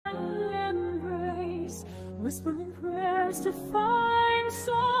whispering prayers to find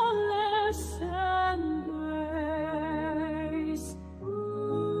solace and grace.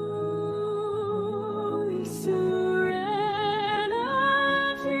 Ooh, serenity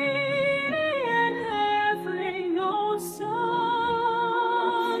in every old song,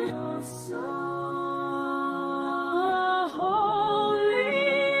 a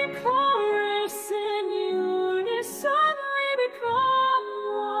holy chorus in unison we become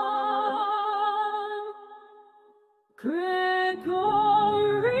one. Gregorian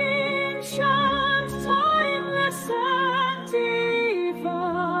chants, timeless and divine.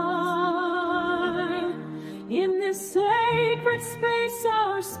 In this sacred space,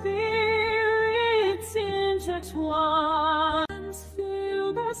 our spirits intertwine.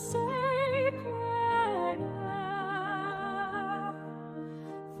 Feel the sacred air.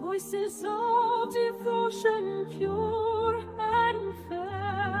 Voices of devotion, pure and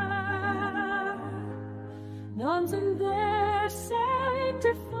fair. Nuns in their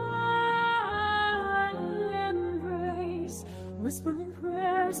sanctified embrace, whispering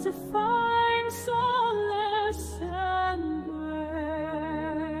prayers to find solace and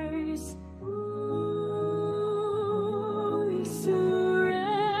grace. Ooh, serenity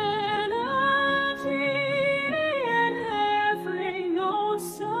in every old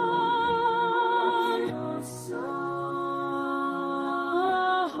song, a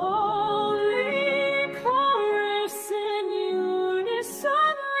holy chorus in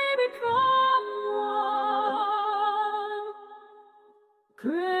unison we become one.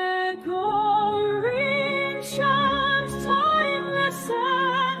 Gregorian chants, timeless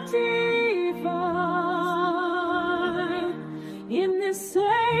and divine. In this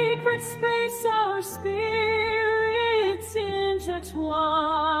sacred space, our spirits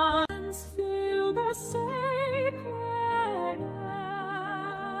intertwine. Feel the sacred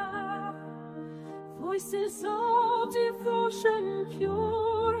air. Voices of devotion,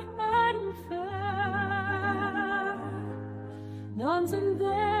 pure and fair. Nuns in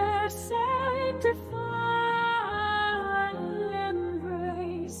their sanctified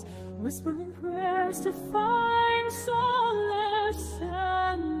embrace, whispering prayers to find solace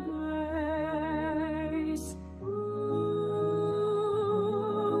and grace. Ooh,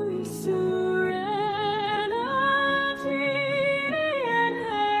 serenity in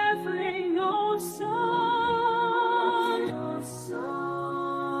every old song, a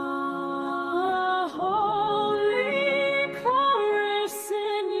holy chorus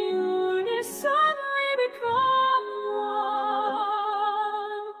in unison we become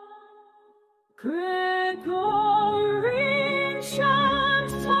one. Gregorian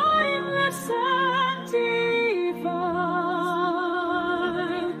chants, timeless and divine.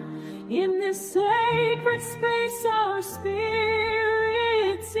 In this sacred space, our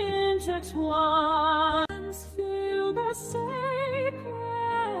spirits intertwine. Feel the sacred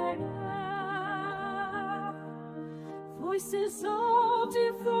air. Voices of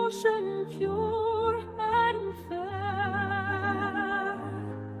devotion, pure and fair.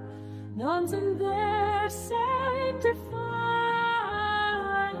 Nuns in their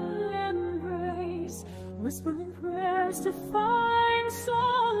sanctified embrace, whispering prayers to find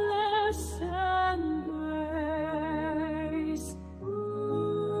solace and grace. Ooh,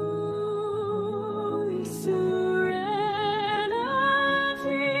 serenity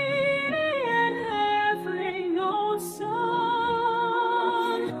in every old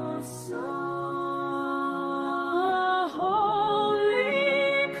song, a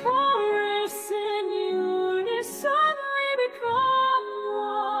holy chorus in unison we become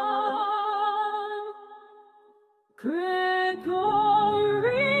one.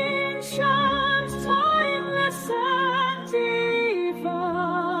 Gregorian chants, timeless and divine.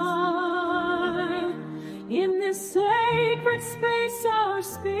 In this sacred space, our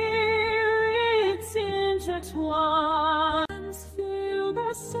spirits intertwine. Feel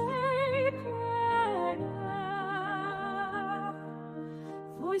the sacred air.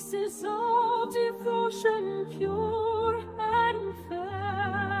 Voices of devotion, pure and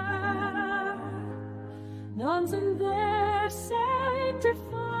fair. Nuns in their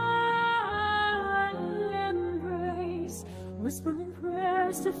sanctified embrace, whispering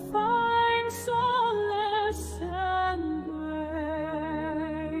prayers to find solace and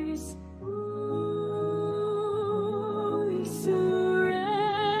grace. Ooh, serenity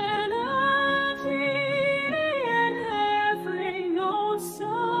in every old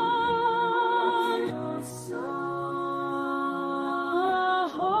song, a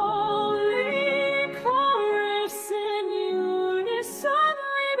holy chorus in unison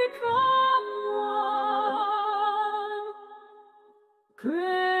we become one.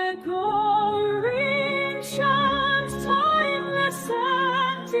 Gregorian Chants.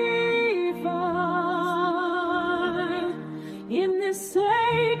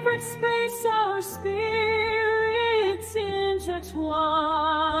 sacred space our spirits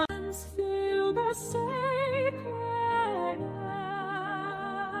intertwine. Feel the sacred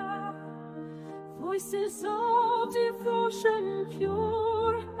air. Voices of devotion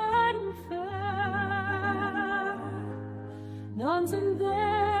pure and fair. Nuns in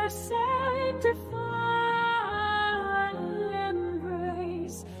their sanctified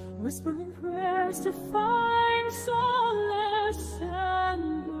embrace, whispering prayers to find solace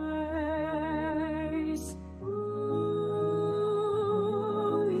and grace. Ooh,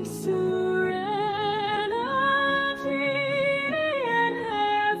 serenity and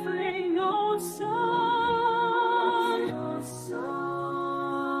every old song, a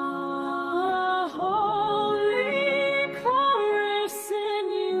holy chorus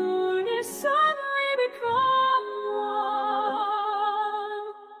in unison we become one.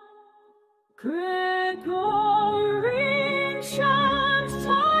 Gregorian chants,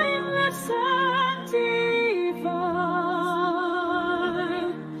 timeless and divine.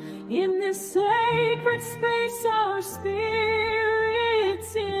 In this sacred space our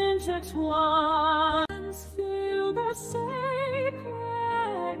spirits intertwine. Feel the sacred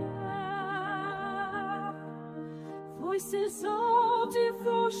air. Voices of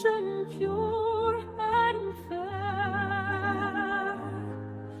devotion pure and fair.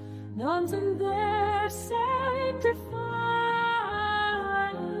 Nuns in their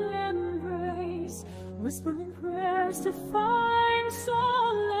sanctified embrace, whispering prayers to find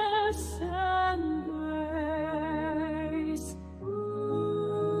solace and grace. Ooh,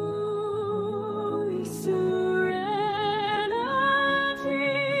 serenity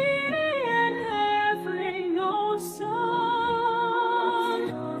and every old song,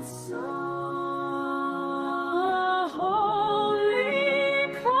 a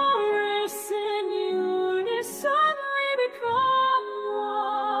holy chorus in unison we become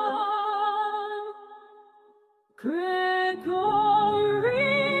one.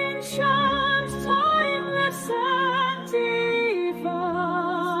 Gregorian chants, timeless and divine.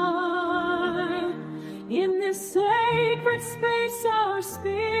 In this sacred space our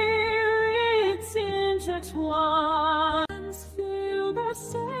spirits intertwine. Feel the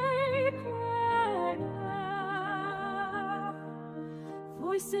sacred air.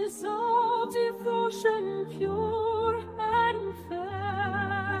 Voices of devotion pure and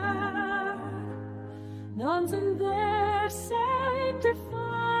fair. Nuns in their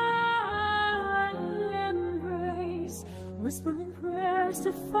sanctified embrace, whispering prayers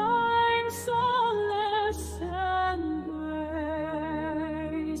to find solace and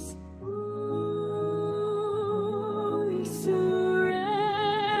grace. Ooh, serenity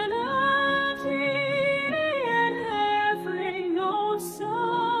and every old song,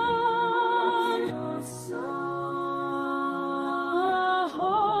 a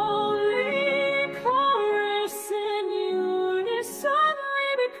holy chorus in unison we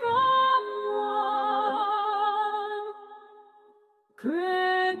become one.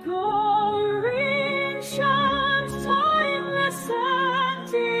 Gregorian chants, timeless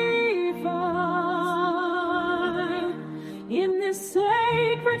and divine. In this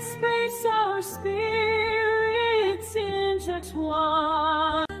sacred space our spirits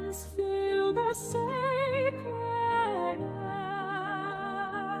intertwine. Feel the sacred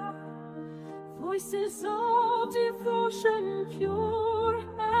air. Voices of devotion pure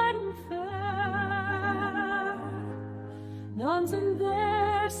and fair. Nuns in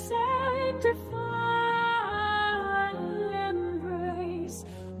their sanctified embrace,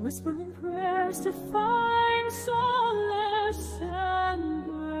 whispering prayers to find solace.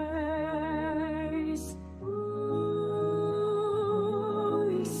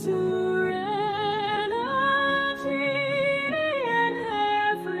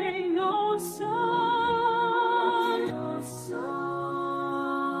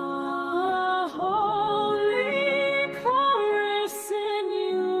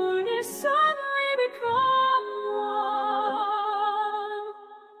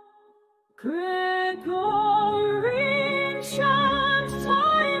 Gregorian chants,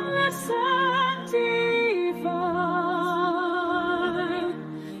 timeless and divine.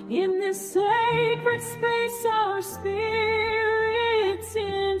 In this sacred space our spirits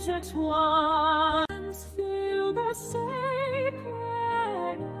intertwine. Feel the sacred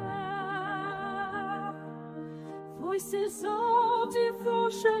air. Voices of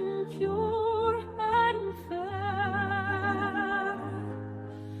devotion pure and fair.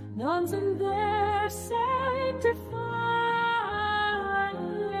 Nuns in their sanctified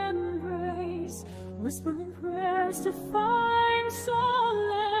embrace, whispering prayers to find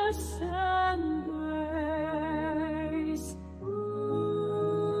solace and grace.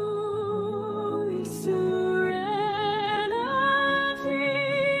 Ooh,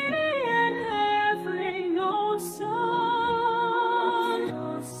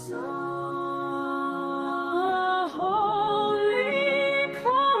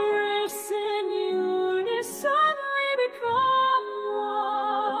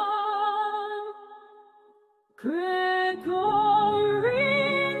 Gregorian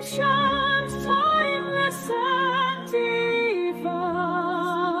Chants, timeless and divine.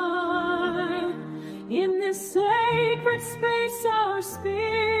 In this sacred space our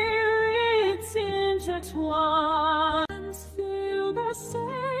spirits intertwine. Feel the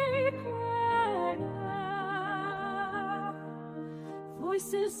sacred air.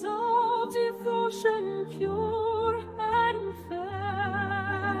 Voices of devotion pure and fair.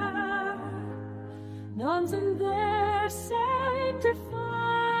 Nuns in their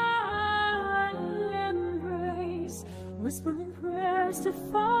sanctifying embrace, whispering prayers to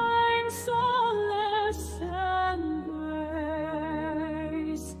find solace and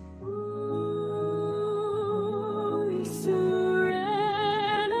grace. Ooh, serenity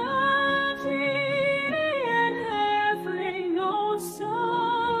and every old song.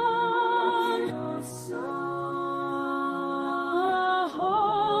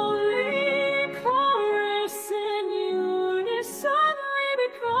 Holy chorus in unison we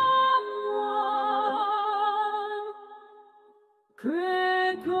become one.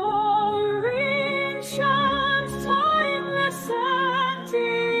 Gregorian Chants, timeless and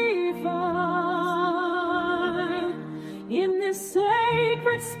divine. In this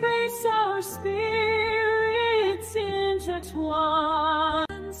sacred space our spirits intertwine.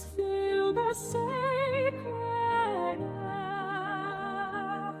 Feel the sacred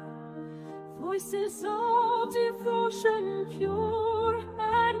air. Voices of devotion pure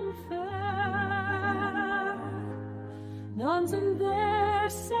and fair. Nuns in their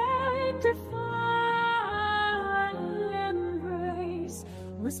sanctifying embrace,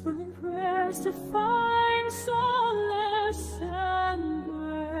 whispering prayers to find solace and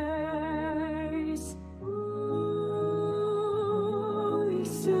grace. Ooh,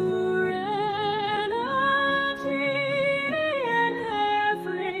 serenity and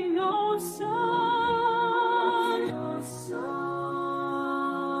every old song.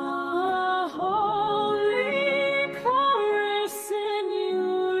 Holy chorus in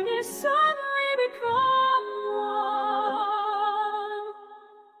unison we become one.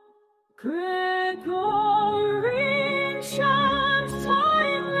 Gregorian Chants,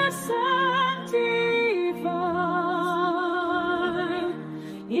 timeless and divine.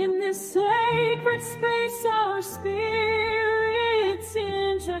 In this sacred space our spirits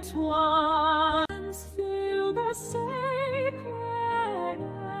intertwine. Feel the sacred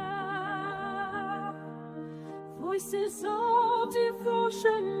air. Voices of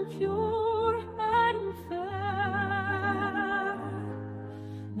devotion pure and fair.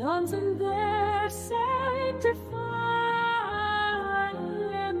 Nuns in their sanctifying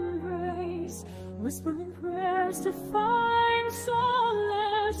embrace, whispering prayers to find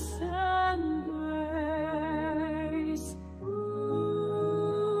solace and grace. Ooh,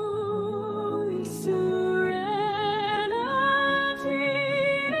 serenity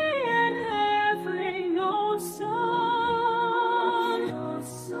and every old song.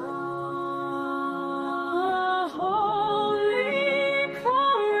 Holy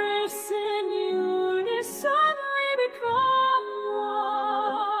chorus in unison we become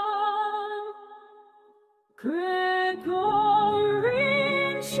one.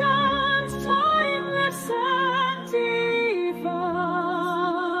 Gregorian Chants, timeless and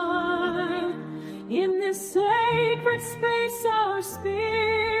divine. In this sacred space our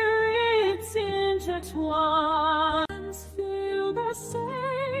spirits intertwine. Feel the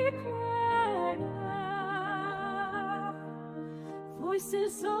sacred air.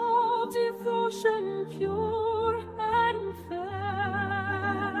 Voices of devotion pure and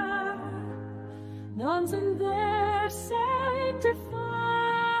fair. Nuns in their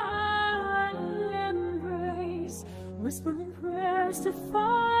sanctifying embrace, whispering prayers to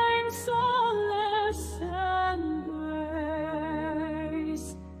find solace and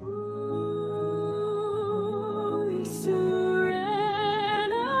grace. Ooh, serenity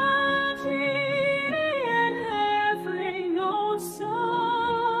and every old song.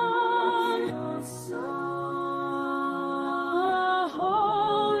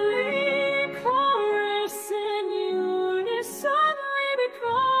 Holy chorus in unison we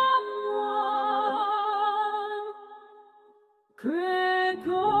become one.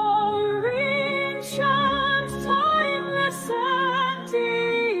 Gregorian Chants, timeless and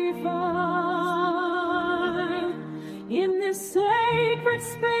divine. In this sacred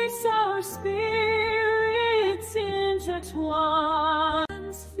space our spirits intertwine.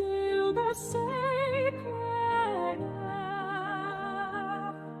 Feel the sacred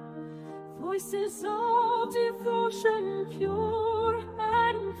air. Voices of devotion pure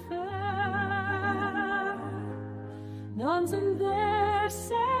and fair. Nuns in their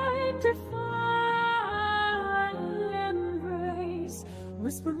sanctifying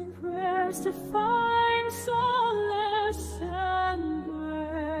whispering prayers to find solace and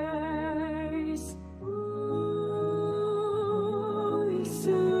grace. Ooh,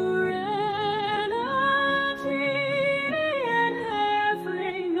 serenity in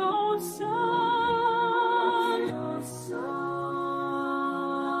every old song, a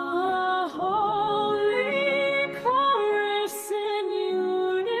holy chorus in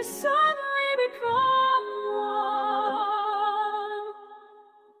unison we become one.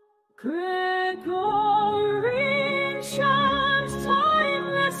 Gregorian chants,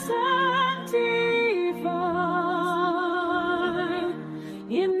 timeless and divine.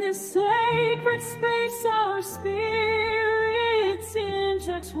 In this sacred space, our spirits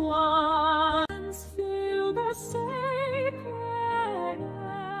intertwine. Feel the sacred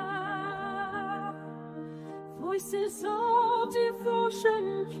air. Voices of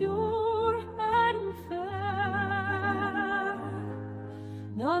devotion, pure and fair.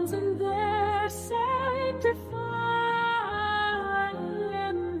 Nuns in their sanctified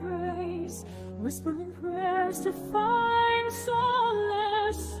embrace, whispering prayers to find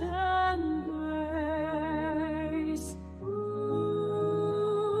solace and grace. Ooh,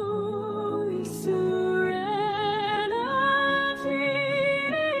 serenity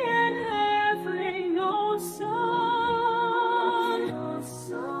in every old song,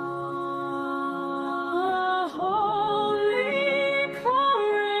 a holy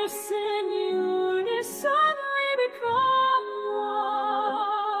chorus in unison we become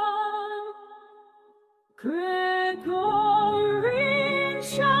one. Gregorian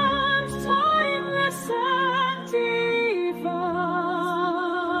chants, timeless and divine.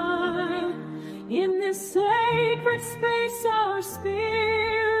 In this sacred space, our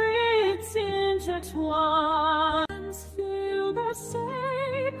spirits intertwine. Feel the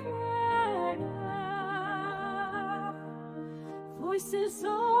sacred air. Voices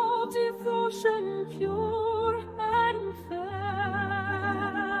of devotion, pure and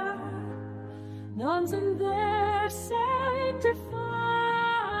fair. Nuns in their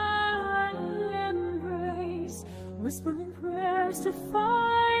sanctified embrace, whispering prayers to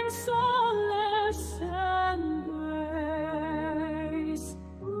find solace and grace.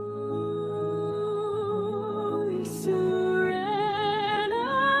 Ooh, serenity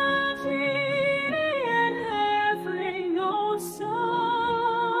in every old song,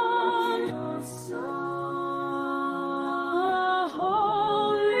 a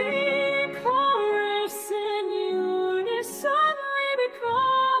holy chorus in unison we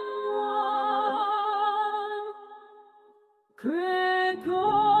become one.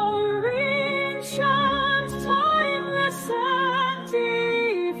 Gregorian chants, timeless and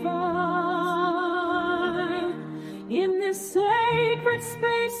divine. In this sacred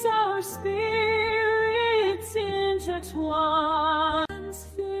space, our spirits intertwine.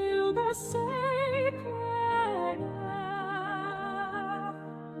 Feel the sacred air.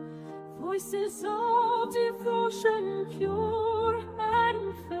 Voices of devotion, pure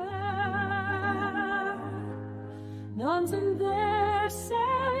and fair. Nuns in their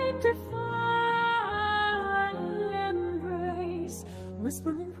sanctified embrace,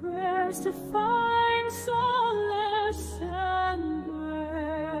 whispering prayers to find solace and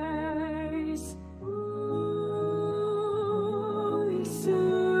grace. Ooh,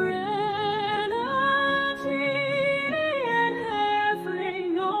 serenity in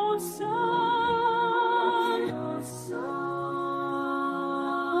every old song, a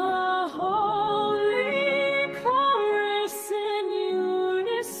holy chorus in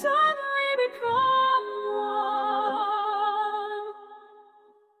unison we become one.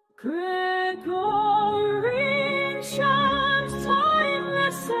 Gregorian chants,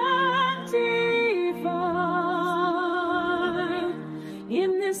 timeless and divine.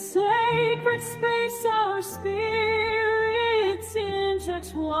 In this sacred space, our spirits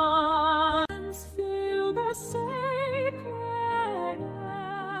intertwine. Feel the sacred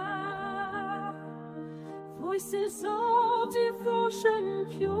air. Voices of devotion,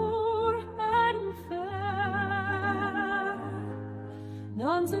 pure and fair.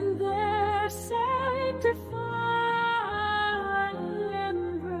 Nuns in their sanctified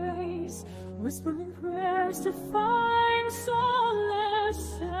embrace, whispering prayers to find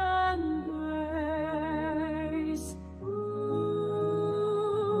solace and grace. Ooh,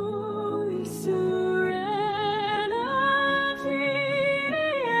 serenity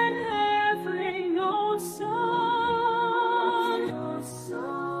in every old song, a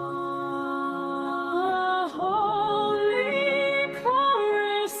holy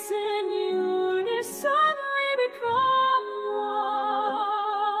chorus in unison we become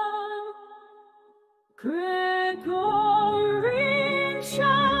one. Gregorian Chants.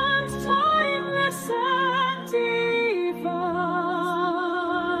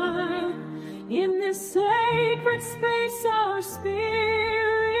 sacred space our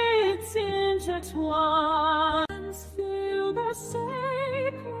spirits intertwine. Feel the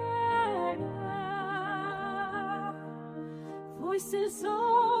sacred air. Voices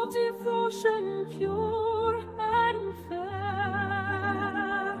of devotion pure and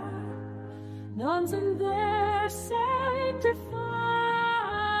fair. Nuns in their sanctifying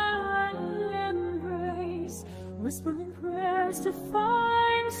embrace, whispering prayers to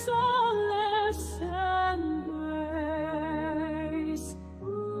find solace and grace.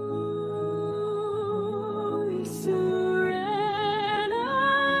 Ooh, serenity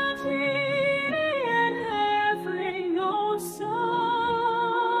in every old song.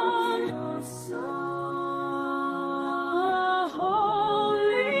 A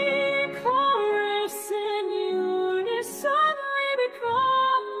holy chorus in unison we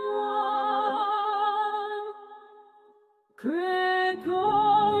become one. Gregorian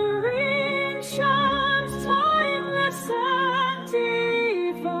chants, timeless and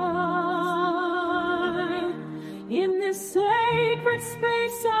divine. In this sacred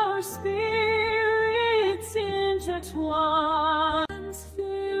space our spirits intertwine.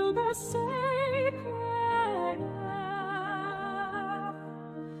 Feel the sacred air.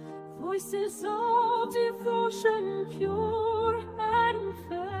 Voices of devotion pure and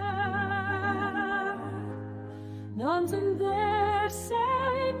fair. Nuns in their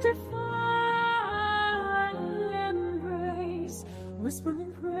sanctifying embrace,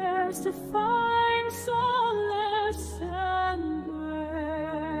 whispering prayers to find solace and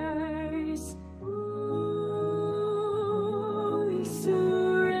grace. Ooh,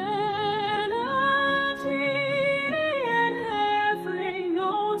 serenity in every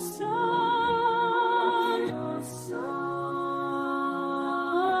old song. A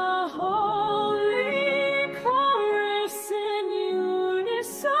holy chorus in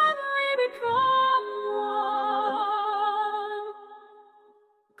unison we become one.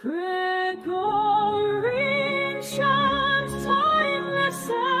 Gregorian chants, timeless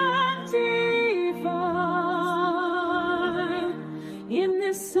and divine. In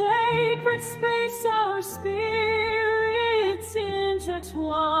this sacred space our spirits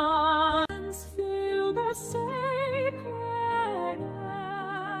intertwine. Feel the sacred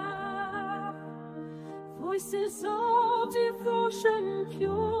air. Voices of devotion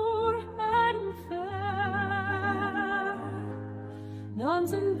pure and fair.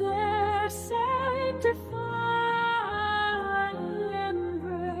 Nuns in their sanctifying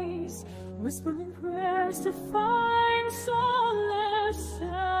embrace, whispering prayers to find solace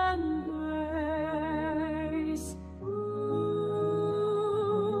and grace. Ooh,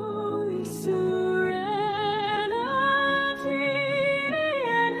 serenity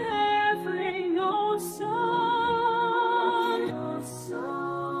in every old song. A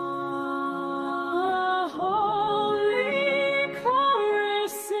holy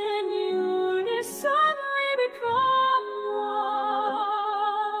chorus in unison we become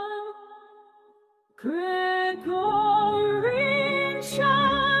one. Gregorian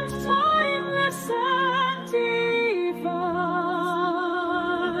chants, timeless and divine.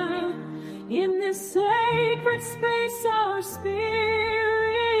 In this sacred space our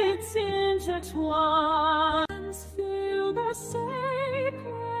spirits intertwine. Feel the sacred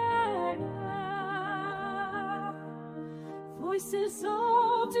air. Voices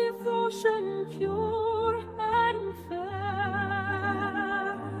of devotion pure and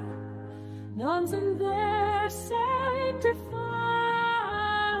fair. Nuns in their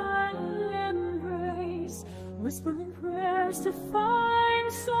sanctifying embrace, whispering prayers to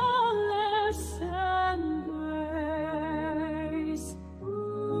find solace.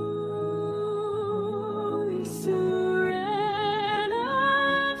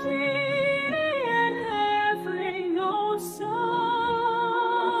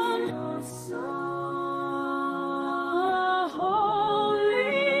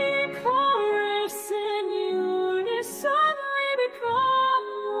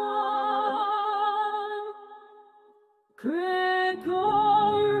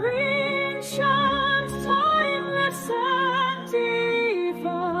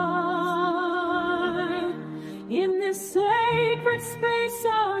 space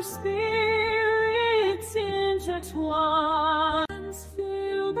our spirits intertwine.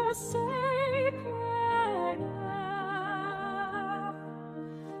 Feel the sacred air.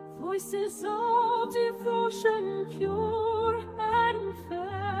 Voices of devotion pure and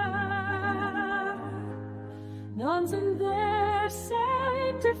fair. Nuns in their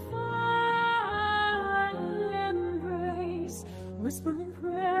sanctifying embrace, whispering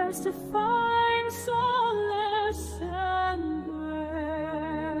prayers to find solace and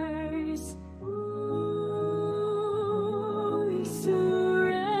grace. Ooh,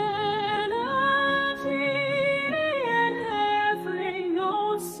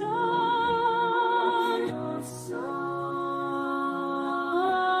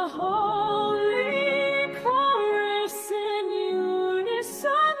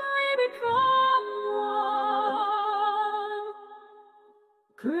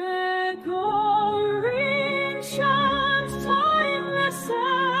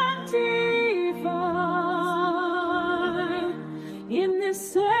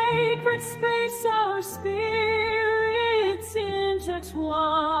 this sacred space our spirits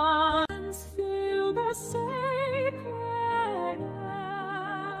intertwine. Feel the sacred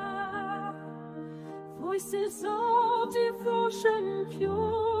air. Voices of devotion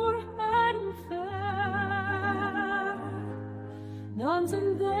pure and fair. Nuns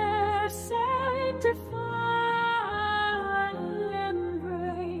in their sanctified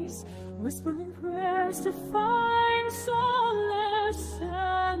embrace, whispering prayers to find solace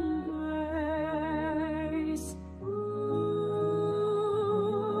and grace. Ooh,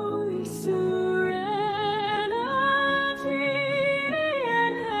 serenity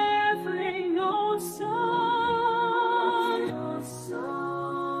in every own song. A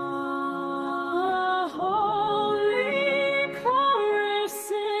holy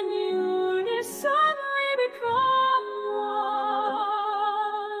chorus in unison we become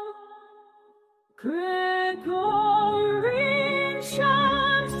one. Gregorian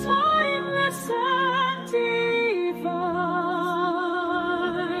chants, timeless and divine.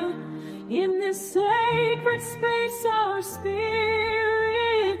 In this sacred space our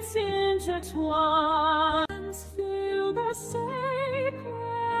spirits intertwine. Feel the sacred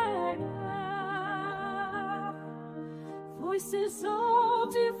air. Voices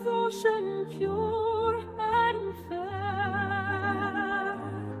of devotion pure and fair.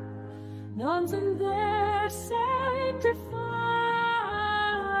 Nuns in their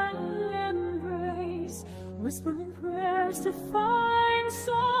sanctified embrace, whispering prayers to find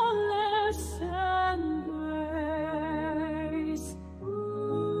solace and grace. Ooh,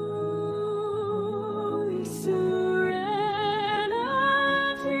 serenity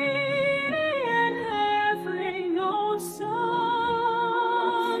in every own song.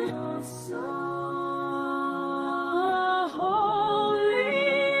 A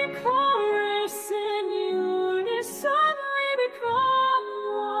holy chorus in unison we become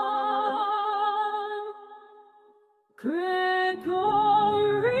one.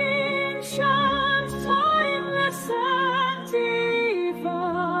 Gregorian chants, timeless and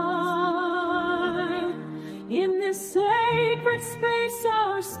divine. In this sacred space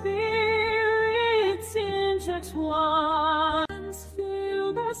our spirits intertwine.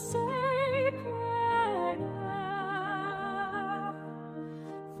 Feel the sacred air.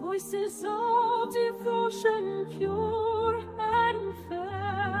 Voices of devotion pure and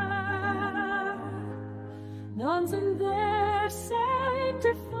fair. Nuns in their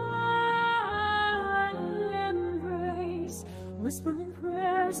sanctified embrace, whispering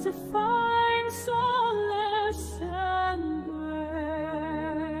prayers to find solace and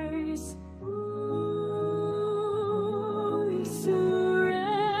grace. Ooh, serenity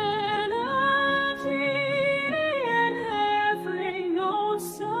in every own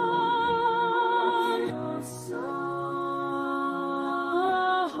song. A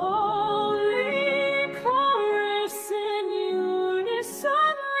holy chorus in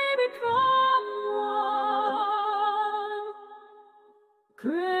unison we become one.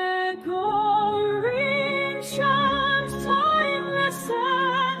 Gregorian chants, timeless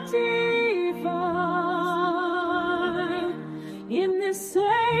and divine. In this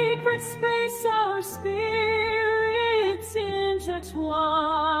sacred space our spirits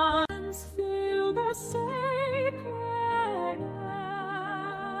intertwine. Feel the sacred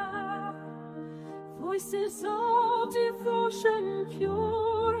air. Voices of devotion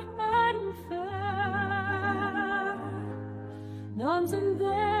pure and fair. Nuns in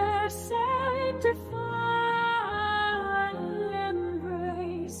their sanctified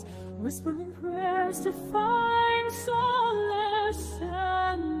embrace, whispering prayers to find solace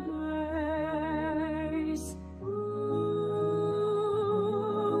and grace. Ooh,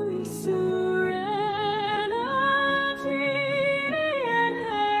 serenity in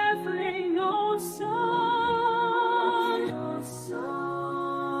every own song. A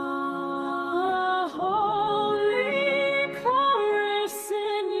holy chorus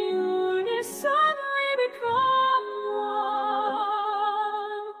in unison we become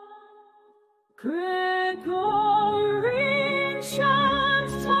one. Gregorian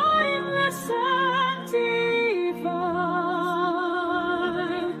chants, timeless and divine.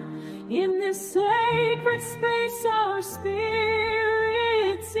 In this sacred space our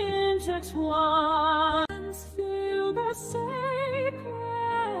spirits intertwine. Feel the sacred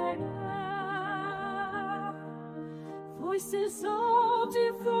air. Voices of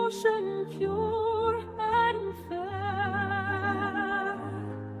devotion pure and fair.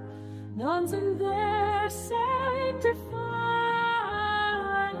 Nuns in their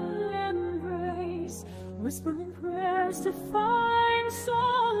sanctified embrace, whispering prayers to find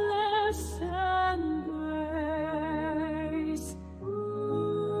solace and grace. Ooh,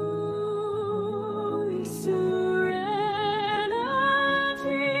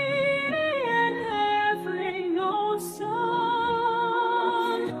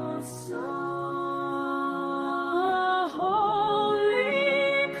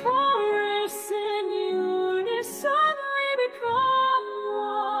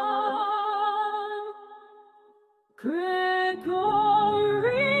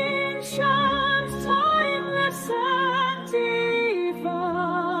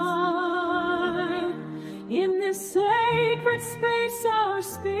 sacred space our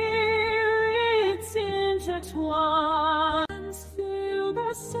spirits intertwine. Feel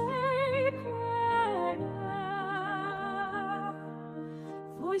the sacred air.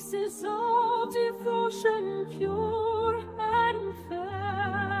 Voices of devotion pure and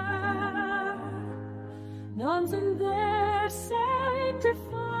fair. Nuns in their sanctifying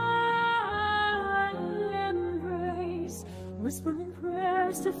embrace, whispering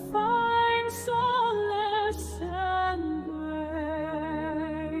prayers to find solace and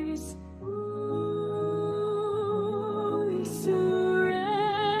grace. Ooh, serenity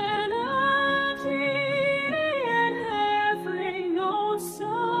and every own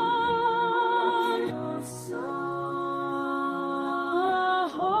song. A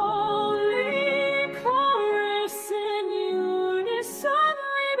holy chorus in unison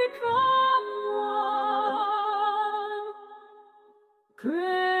we become one.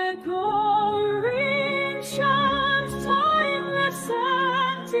 Gregorian chants, timeless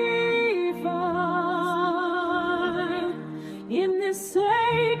and divine. In this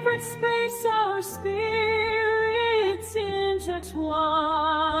sacred space our spirits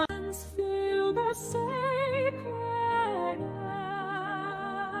intertwine. Feel the sacred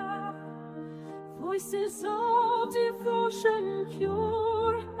air. Voices of devotion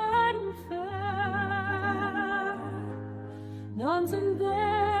pure and fair. Nuns in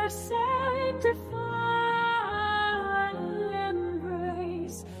their sanctifying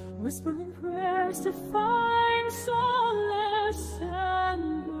embrace, whispering prayers to find solace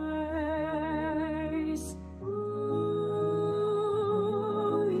and grace. Ooh,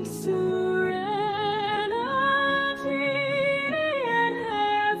 serenity and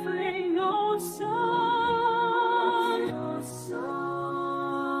every own song. A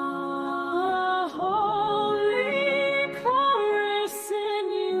holy chorus in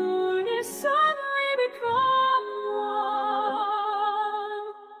unison we become one.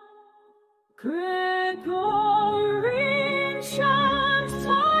 Gregorian chants,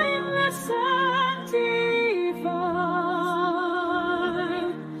 timeless and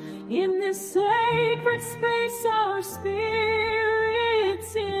divine. In this sacred space our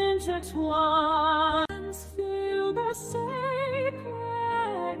spirits intertwine. Feel the sacred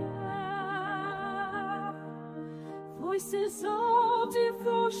air. Voices of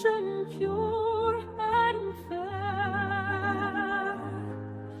devotion pure and fair.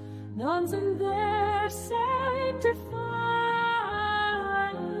 Nuns in their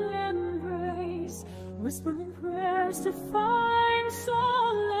sanctifying embrace, whispering prayers to find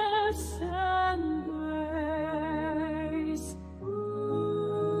solace and grace. Ooh,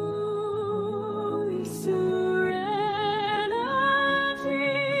 serenity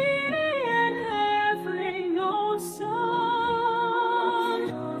and every own song.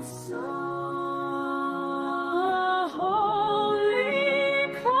 A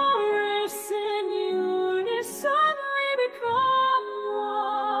holy chorus in unison we become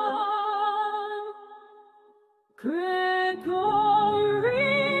one.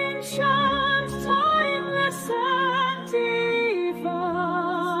 Gregorian chants, timeless and divine.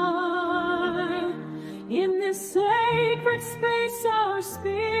 In this sacred space our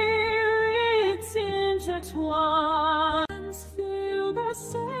spirits intertwine. Feel the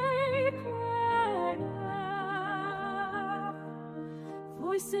sacred air.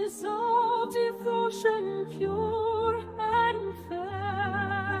 Voices of devotion pure and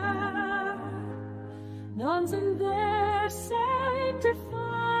fair. Nuns in their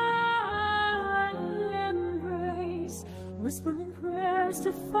sanctifying embrace, whispering prayers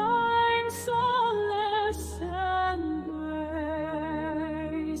to find solace and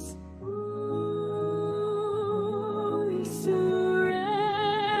grace. Ooh, serenity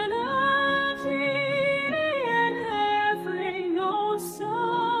and every own song.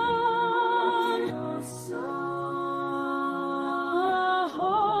 A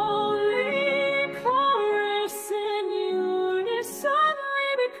holy chorus in unison we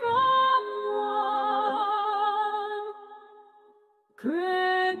become one.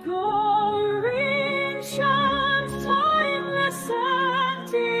 Gregorian chants, timeless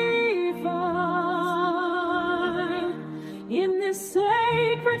and divine. In this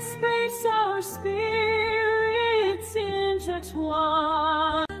sacred space our spirits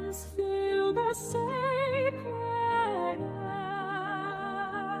intertwine. Feel the sacred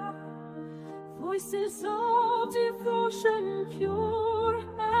air. Voices of devotion pure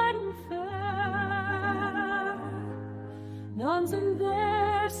and fair. Nuns in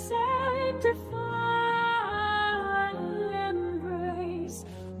their sanctifying embrace,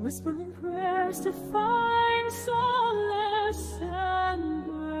 whispering prayers to find solace and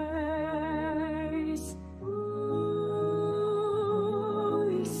grace. Ooh,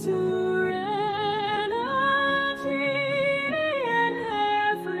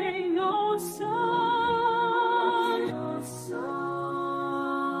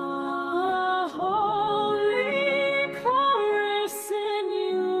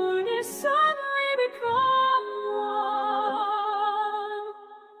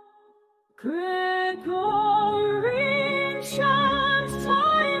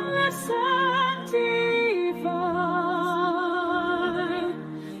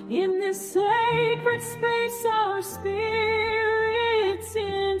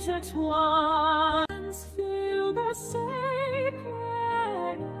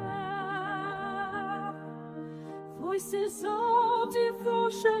 voices of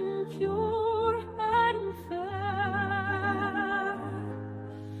devotion pure and fair,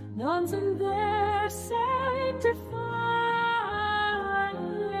 nuns in their sanctifying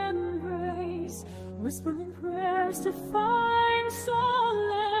embrace, whispering prayers to find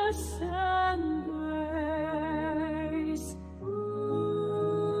solace and grace.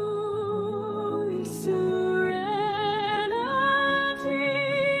 Ooh, serenity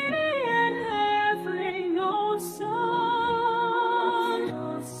and heavenly own Son,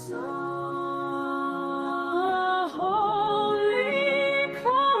 a holy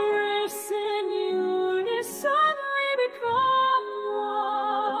chorus in unison we become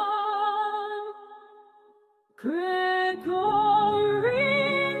one.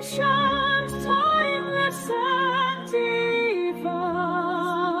 Gregorian chants, timeless and divine.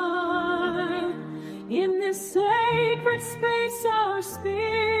 In this sacred space our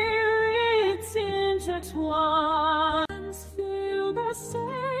spirits intertwine. Feel the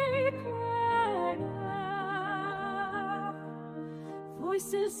sacred air.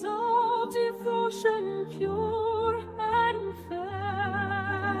 Voices of devotion pure and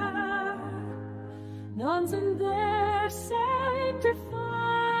fair, nuns in their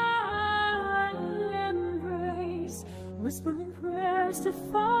sanctifying embrace, whispering prayers to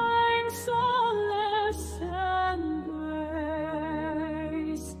find solace and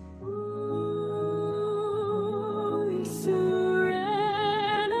grace. Ooh, serenity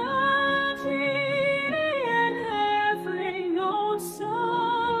and heavenly own Son,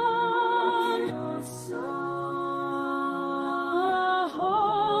 a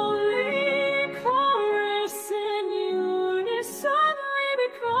holy chorus in unison we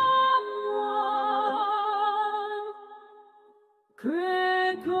become one.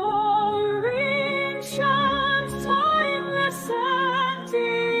 Gregorian chants, timeless and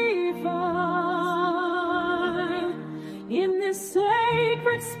divine. In this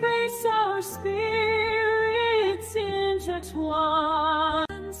sacred space our spirits intertwine.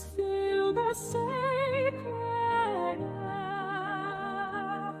 Feel the sacred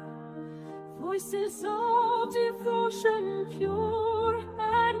air. Voices of devotion pure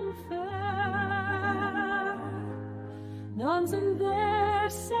and fair, nuns in their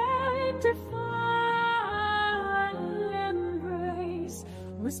sanctifying embrace,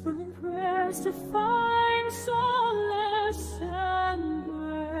 whispering prayers to find solace and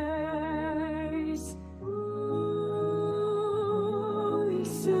grace. Ooh,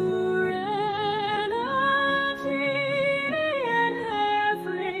 serenity and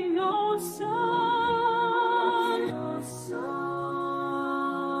heavenly own Son, a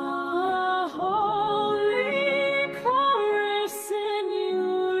holy chorus in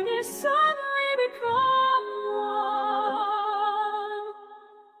unison we become one.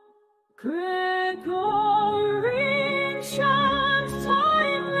 Gregorian chants,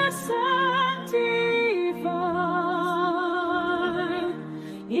 timeless and divine.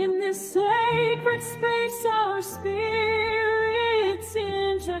 In this sacred space our spirits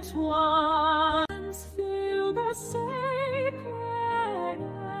intertwine. Feel the sacred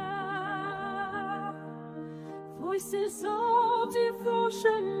air. Voices of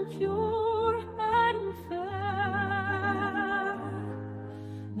devotion pure and fair,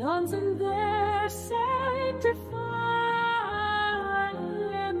 nuns in their sanctifying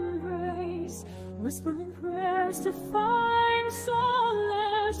embrace, whispering prayers to find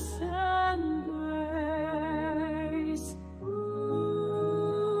solace and grace. Ooh,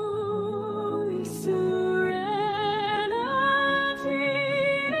 serenity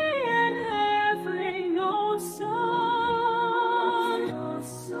and heavenly own Son,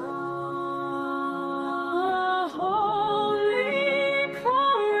 a holy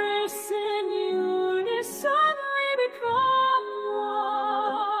chorus in unison we become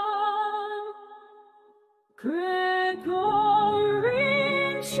one.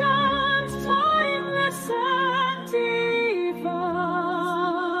 Gregorian chants, timeless and divine.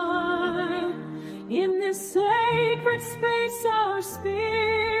 In this sacred space our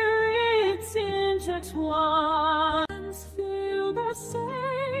spirits intertwine. Feel the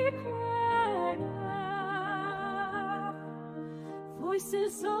sacred air.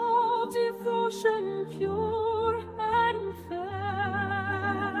 Voices of devotion pure and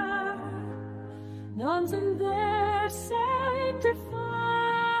fair, nuns in their sanctifying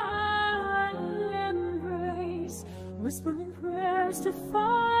embrace, whispering prayers to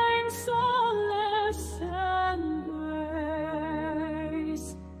find solace and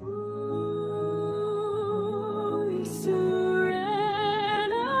grace. Ooh, serenity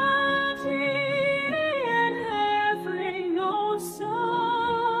and heavenly own Son,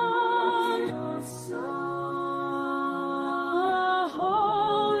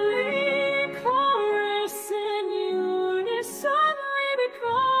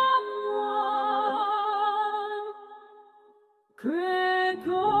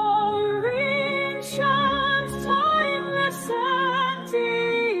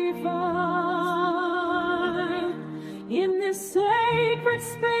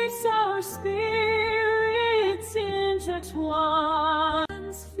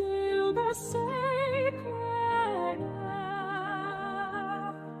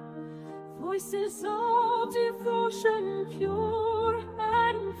 devotion pure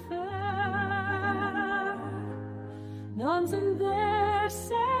and fair, nuns in their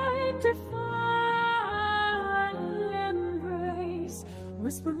sanctified embrace,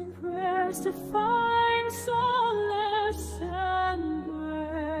 whispering prayers to find solace and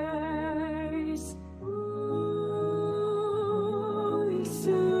grace. Ooh,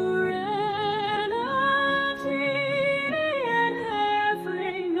 serenity and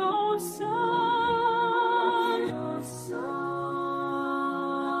every note sung,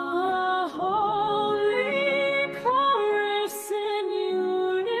 a holy chorus in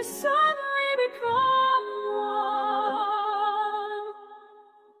unison we become one.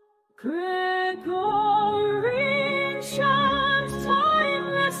 Gregorian chants,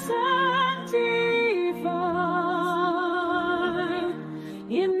 timeless and divine.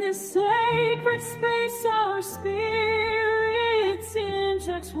 In this sacred space, our spirits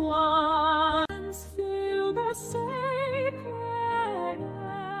intertwine. Feel the sacred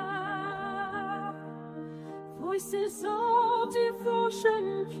air. Voices of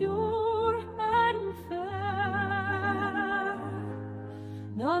devotion pure and fair,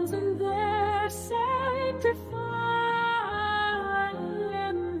 nuns in their sanctified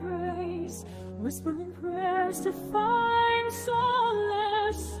embrace, whispering prayers to find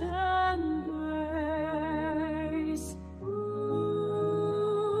solace and grace. Ooh,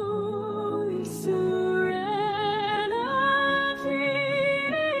 serenity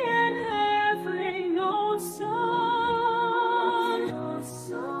and every note sung,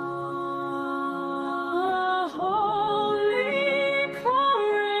 a holy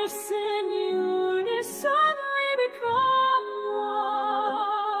chorus in unison we become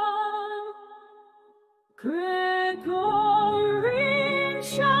one. Gregorian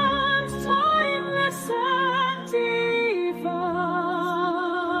chants, timeless and divine.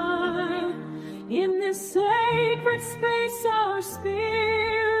 In this sacred space, our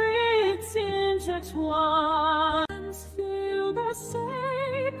spirits intertwine. Feel the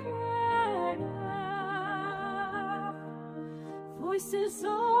sacred air. Voices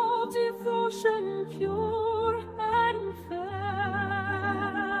of devotion pure and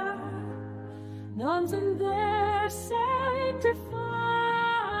fair, nuns in their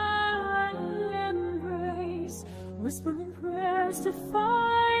sanctified embrace, whispering prayers to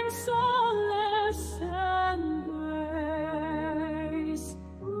find solace and grace.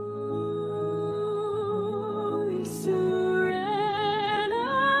 Ooh, serenity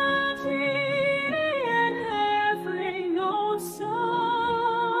and every note sung,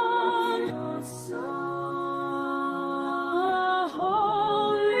 a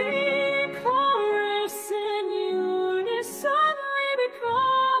holy chorus in unison we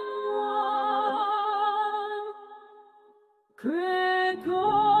become one.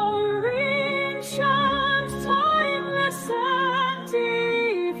 Gregorian chants, timeless and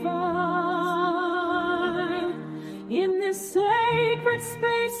divine. In this sacred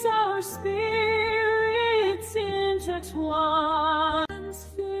space, our spirits intertwine.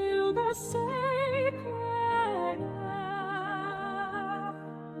 Feel the sacred air.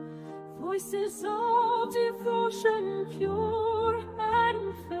 Voices of devotion pure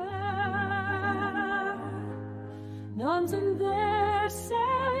and fair, nuns in their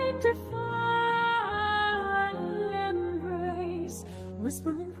sanctified embrace,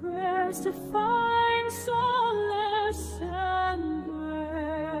 whispering prayers to find solace and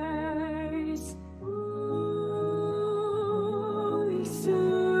grace. Ooh,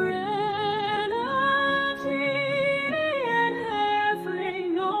 serenity and every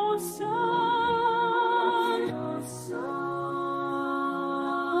note sung,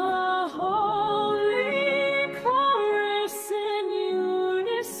 a holy chorus in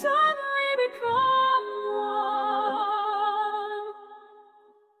unison we become one.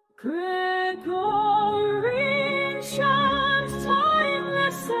 Gregorian chants,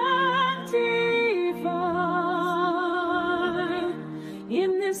 timeless and divine.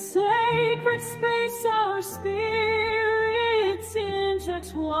 In this sacred space, our spirits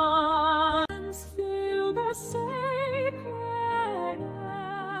intertwine. Feel the sacred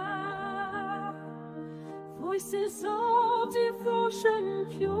air. Voices of devotion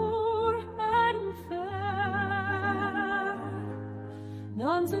pure and fair,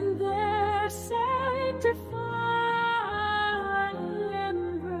 nuns in their sanctified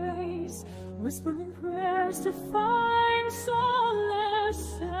embrace, whispering prayers to find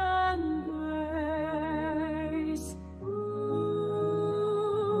solace and grace. Ooh,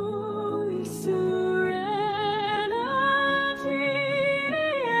 serenity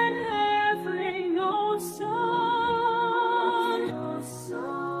and every note sung,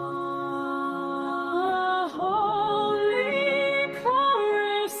 a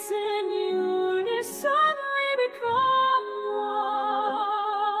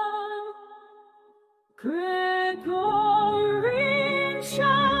Gregorian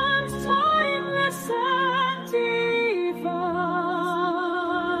chants, timeless and divine.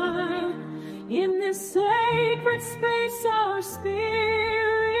 In this sacred space, our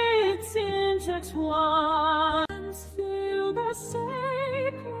spirits intertwine. Feel the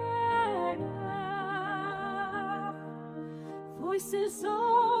sacred air. Voices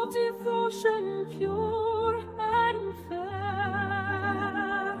of devotion, pure and fair.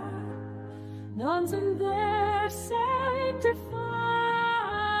 Nuns in their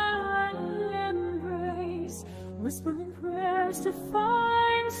sanctified embrace, whispering prayers to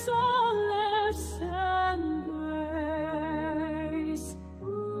find solace and grace.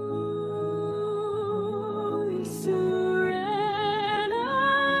 Ooh, serenity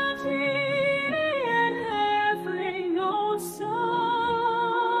and every old song.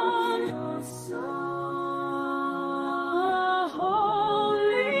 A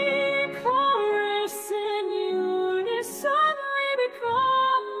holy chorus in unison we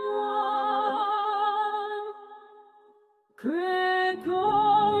become one.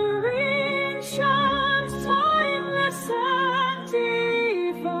 Gregorian chants, timeless and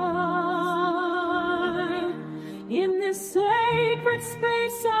divine. In this sacred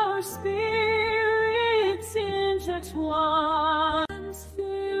space, our spirits intertwine.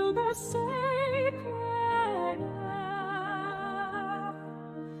 Feel the sacred air.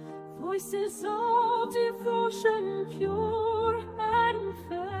 Voices of devotion, pure and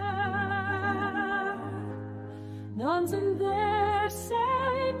fair. Nuns in their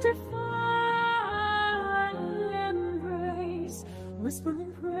sanctified embrace,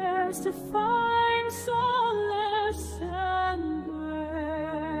 whispering prayers to find solace and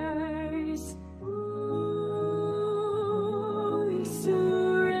grace. Ooh,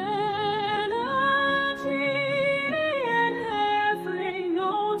 serenity and every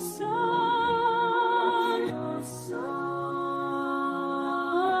old song. A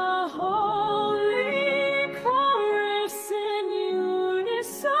holy chorus in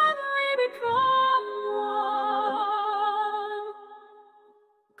unison we become one.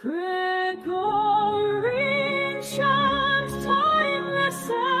 Gregorian chants, timeless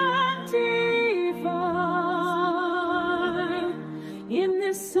and divine. In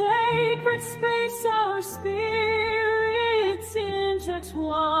this sacred space, our spirits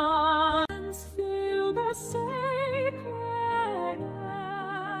intertwine. Feel the sacred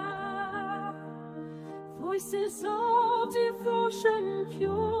air. Voices of devotion,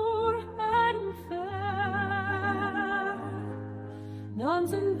 pure and fair.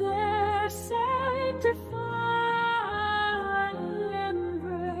 Nuns in their sanctified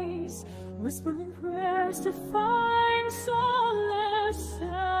embrace, whispering prayers to find solace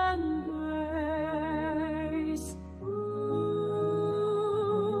and grace. Ooh,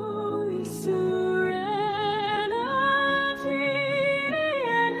 serenity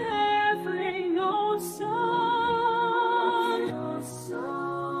and every old song. A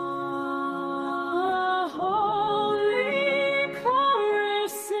holy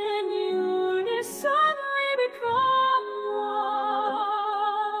chorus in unison we become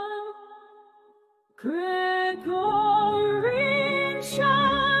one. Gregorian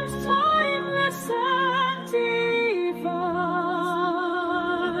chants, timeless and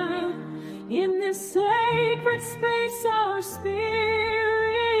divine. In this sacred space, our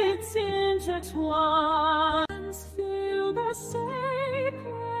spirits intertwine. Feel the sacred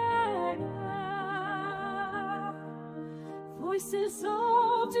air. Voices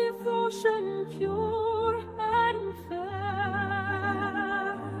of devotion, pure and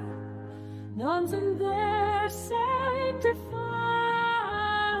fair. Nuns in their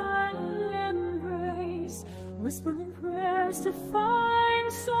sanctified embrace, whispering prayers to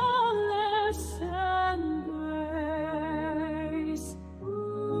find solace and grace.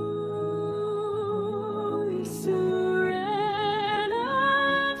 Ooh, serenity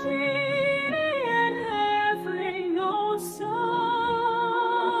and every old song.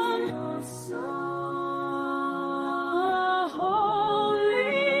 A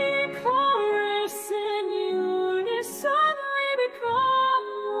holy chorus in unison we become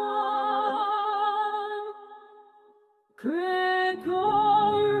one.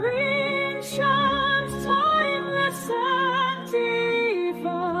 Gregorian chants, timeless and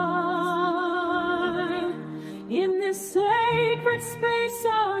divine. In this sacred space,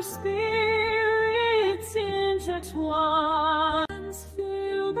 our spirits intertwine.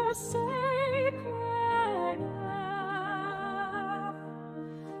 Feel the sacred air.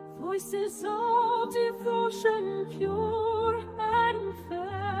 Voices of devotion, pure and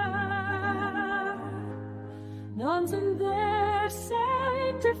fair. Nuns in their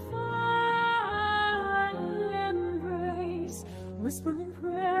sanctified whispering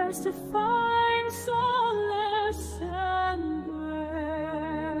prayers to find solace and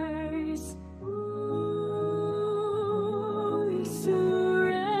grace.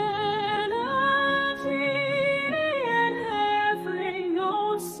 Serenity in every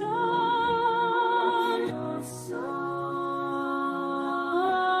old song. A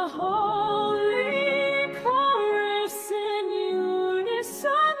holy chorus in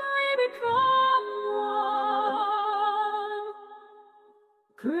unison we become one.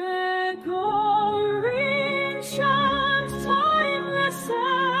 Gregorian chants, timeless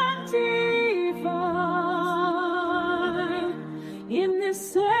and divine. In this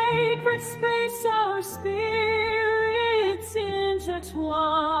sacred space, our spirits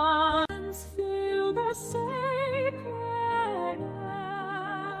intertwine. Feel the sacred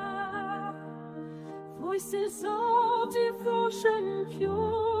air. Voices of devotion,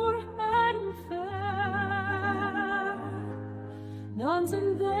 pure and fair. Nuns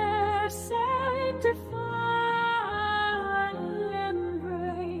in their sanctified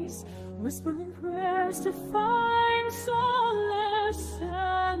embrace, whispering prayers to find solace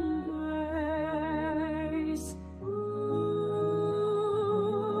and grace.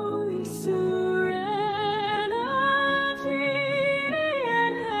 Serenity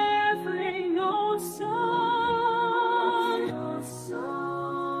in every old song. A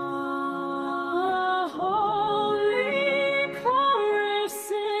holy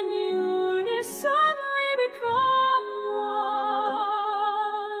chorus in unison we become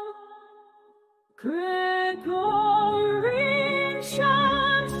one. Gregorian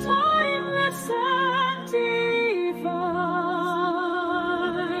chants, timeless and divine.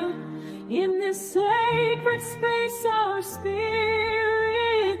 In this sacred space, our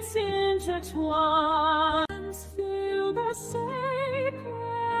spirits intertwine. Feel the sacred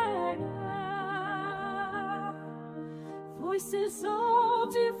air. Voices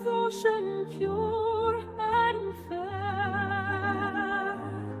of devotion, pure and fair.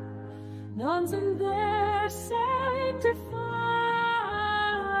 Nuns in their sanctified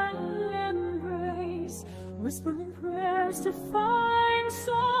embrace, whispering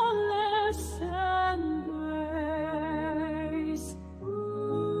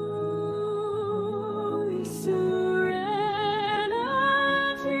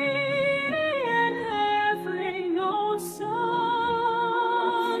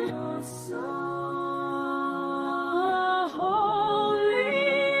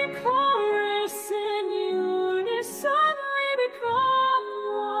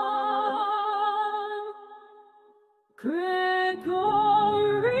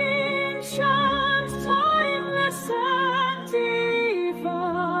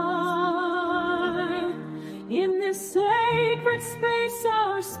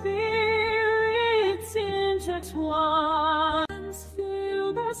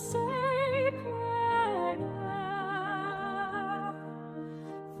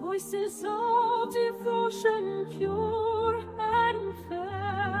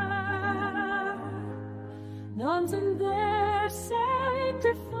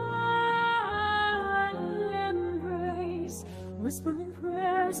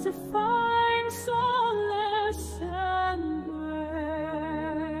prayers to find solace and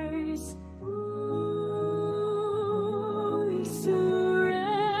grace. Serenity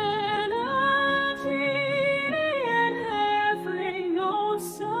in every old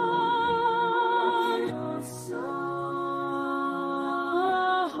song. A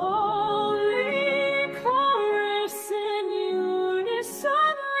holy chorus in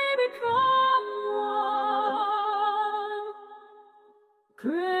unison we become one.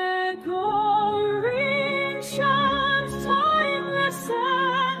 Gregorian chants, timeless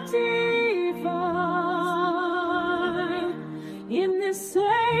and divine. In this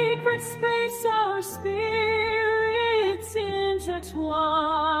sacred space, our spirits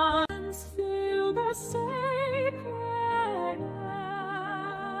intertwine. Feel the sacred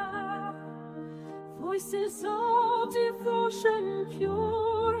air. Voices of devotion,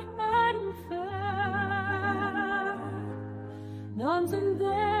 pure and fair. Nuns in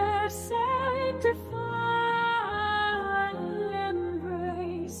their sanctified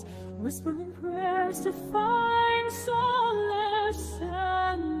embrace, whispering prayers to find solace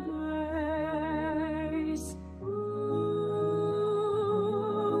and grace.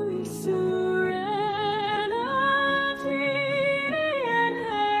 Serenity in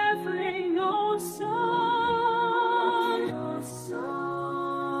every old song. A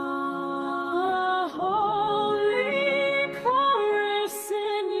holy chorus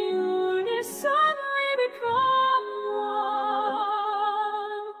in unison we become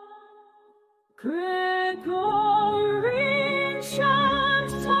one. Gregorian Chants.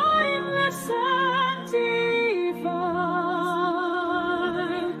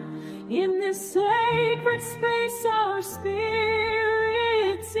 sacred space our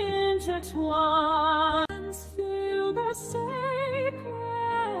spirits intertwine. Feel the sacred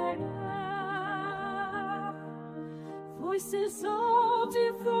air, voices of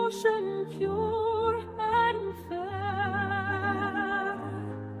devotion pure and fair,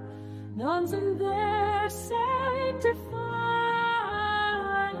 nuns in their sanctifying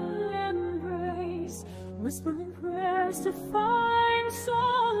embrace, whispering prayers to find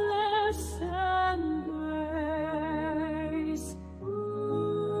solace and grace. Ooh,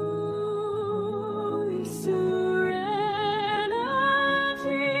 serenity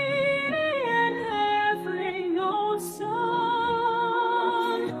in every old song,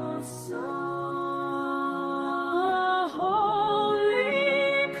 a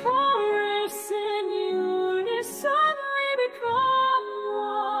holy chorus in unison we become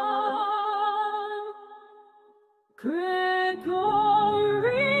one. Gregorian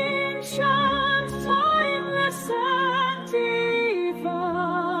Chants, timeless and divine.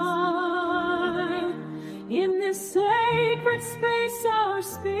 In this sacred space our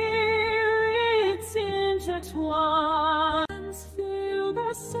spirits intertwine. Feel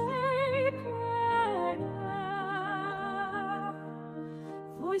the sacred air,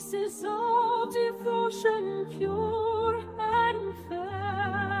 voices of devotion pure and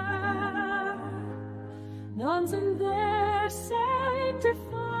fair, nuns in their sanctifying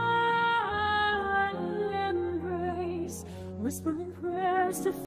embrace, whispering prayers to